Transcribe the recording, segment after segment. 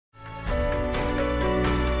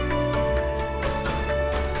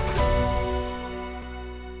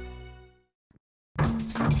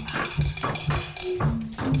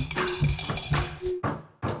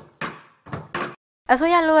အ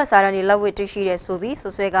စိုးရလူ့ဝတ်စာတမ်းတွေလက်ဝတ်တွေ့ရှိတဲ့ဆိုပြီးဆွ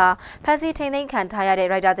ဆွဲကဖမ်းဆီးထိန်းသိမ်းခံထားရတဲ့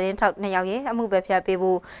ရိုက်တာသတင်းထောက်2ယောက်ရဲ့အမှုပဲဖျက်ပေး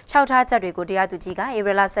ဖို့လျှောက်ထားချက်တွေကိုတရားသူကြီးကဧ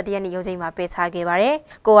ပြီလ17ရက်နေ့ရုံးချိန်မှာပယ်ချခဲ့ပါတယ်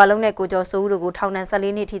။ကိုဝါလုံးနဲ့ကိုကျော်စိုးဦးတို့ကိုထောင်ဒဏ်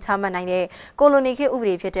14နှစ်ထိချမှတ်နိုင်တဲ့ကိုလိုနီခေတ်ဥပ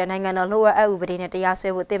ဒေဖြစ်တဲ့နိုင်ငံတော်လှုပ်ဝက်အဥပဒေနဲ့တရားစွဲ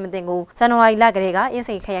ဖို့တင်မတင်ကိုဇန်နဝါရီလကတည်းကအင်း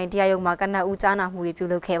စိန်ခရိုင်တရားရုံးမှာကနဦးကြားနာမှုတွေပြု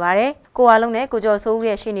လုပ်ခဲ့ပါတယ်။ကိုဝါလုံးနဲ့ကိုကျော်စိုးဦး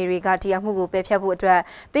ရဲ့ရှင်းနေတွေကဒီအမှုကိုပယ်ဖျက်ဖို့အတွက်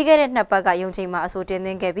ပြီးခဲ့တဲ့2ပတ်ကရုံးချိန်မှာအဆိုတင်သွ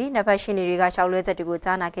င်းခဲ့ပြီးနှစ်ဖက်ရှင်းနေတွေကရှောက်လွှဲချက်တွေကို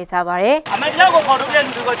ကြားနာခဲ့ကြပါတယ်။အမေတရားကိုခေါ်ထုတ်တဲ့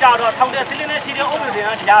လူတွေကိုကြားတော့ထောင်တဲ့စီးလင်းနဲ့စီးတဲ့ဥပဒေတွေက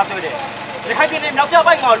တရားစွဲတယ်။ဒီခိုင်ပြည်နယ်မြောက်ပြ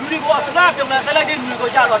ပိုက်မှာလူတွေကိုအစနာပြုံနဲ့ဆက်လိုက်တဲ့လူတွေကို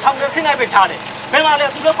ကြားတော့ထောင်တဲ့ဆင်းလိုက်ပဲချတယ်။ဘယ်မှာလဲ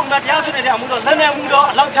သူတို့ပုံမှန်တရားစွဲနေတဲ့အမှုတော့လက်နက်မှုတော့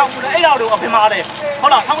အလောက်ချောက်မှုနဲ့အဲ့ဒါတွေကိုအပြင်မှာတယ်။ဟု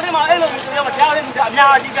တ်လားထောင်ထဲမှာအဲ့လိုမျိုးတွေမတရားတဲ့လူတွေအများ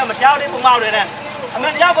ကြီးကမတရားတဲ့ပုံမှန်တွေနဲ့အမေ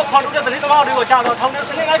တရားကိုခေါ်ထုတ်တဲ့သတင်းသမားတွေကိုကြားတော့ထောင်တဲ့ဆ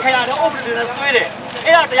င်းလိုက်ခံရတဲ့ဥပဒေတွေနဲ့ဆွဲတယ်။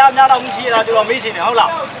အဲ့ဒါတရားများတော့မှုရှိရတာကျွန်တော်မေးရှင်တယ်ဟုတ်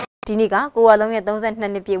လား။ဒီနေ့ကကိုဝါလုံးရဲ့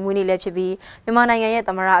32နှစ်ပြည့်မွေးနေ့လည်းဖြစ်ပြီးမြန်မာနိုင်ငံရဲ့သ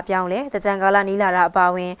မ္မတအပြောင်းလဲတကြံကာလနီးလာတာအပါ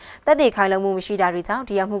အဝင်တက်တေခိုင်လုံမှုမရှိတာတွေကြောင့်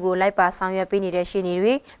ဒီအမှုကိုလိုက်ပါဆောင်ရွက်ပေးနေတဲ့ရှင်းနေ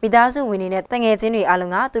တွေမိသားစုဝင်တွေနဲ့တငယ်ချင်းတွေအား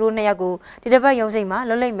လုံးကသူတို့2ယောက်ကိုဒီတစ်ပတ်ရုံးချိန်မှာ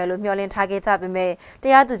လွတ်လိမ့်မယ်လို့မျှော်လင့်ထားခဲ့ကြပေမဲ့တ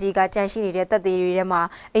ရားသူကြီးကကြံရှိနေတဲ့တက်တေတွေထဲမှာ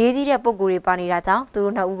အရေးကြီးတဲ့ပုံကိုယ်တွေပါနေတာကြောင့်သူ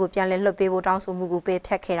တို့2ဦးကိုပြန်လည်လွှတ်ပေးဖို့တောင်းဆိုမှုကိုပယ်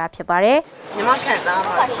ဖျက်ခဲ့တာဖြစ်ပါတယ်။ညီမခံစား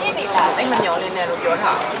မှာရှင်းနေတာအိမ်မမျှော်လင့်နဲ့လို့ပြော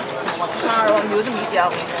ထားတယ်။မှာတော့မျိုးသမီးပြော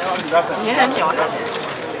င်းနေတော့ရင်းနဲ့မျှော်လင့်တ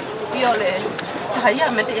ယ်ပြီးတော့လေဒါကြီး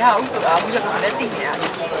ကမတရားဘူးဆိုတာဘူးကလည်းသိနေရတ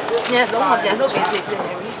ယ်။ညဆုံးမပြန်လို့ပေးစေချင်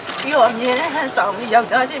နေပြီ။ပြီးတော့အမြင်နဲ့ဟန်ဆောင်ပြီးယော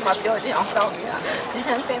က်ျားချင်းမှပြောချင်အောင်တောင်းနေတာ။ဒီချ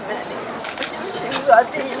မ်းပြင်မဲ့လေ။ရှင်က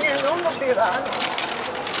တည်းကညဆုံးမပေးပါနဲ့။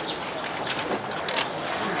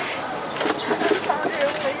ဆောင်ရ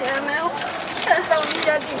မယ်ရမယ်။ဆောင်ရ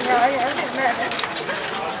တဲ့ညရရတယ်မဲ့။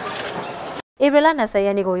ဧပြီလ20ရ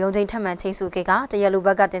က်နေ့ကိုရုံးချိန်ထပ်မံချိန်ဆခဲ့ကတရားလူဘ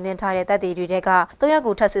က်ကတင်သွင်းထားတဲ့တပ်တွေတွေက3ရက်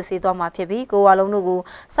ကိုထပ်စစ်ဆေးသွားမှာဖြစ်ပြီးကိုဝါလုံးတို့ကို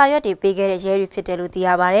စာရွက်တွေပေးခဲ့တဲ့ရဲတွေဖြစ်တယ်လို့သိရ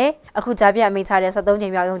ပါတယ်။အခုကြားပြအမိန့်ချတဲ့73ချိ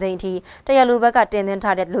န်မြောက်ရုံးချိန်အထိတရားလူဘက်ကတင်သွင်း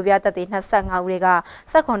ထားတဲ့လူပြတပ်တွေ25ဦးတွေက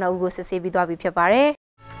18ဦးကိုစစ်ဆေးပြီးသွားပြီဖြစ်ပါတယ်။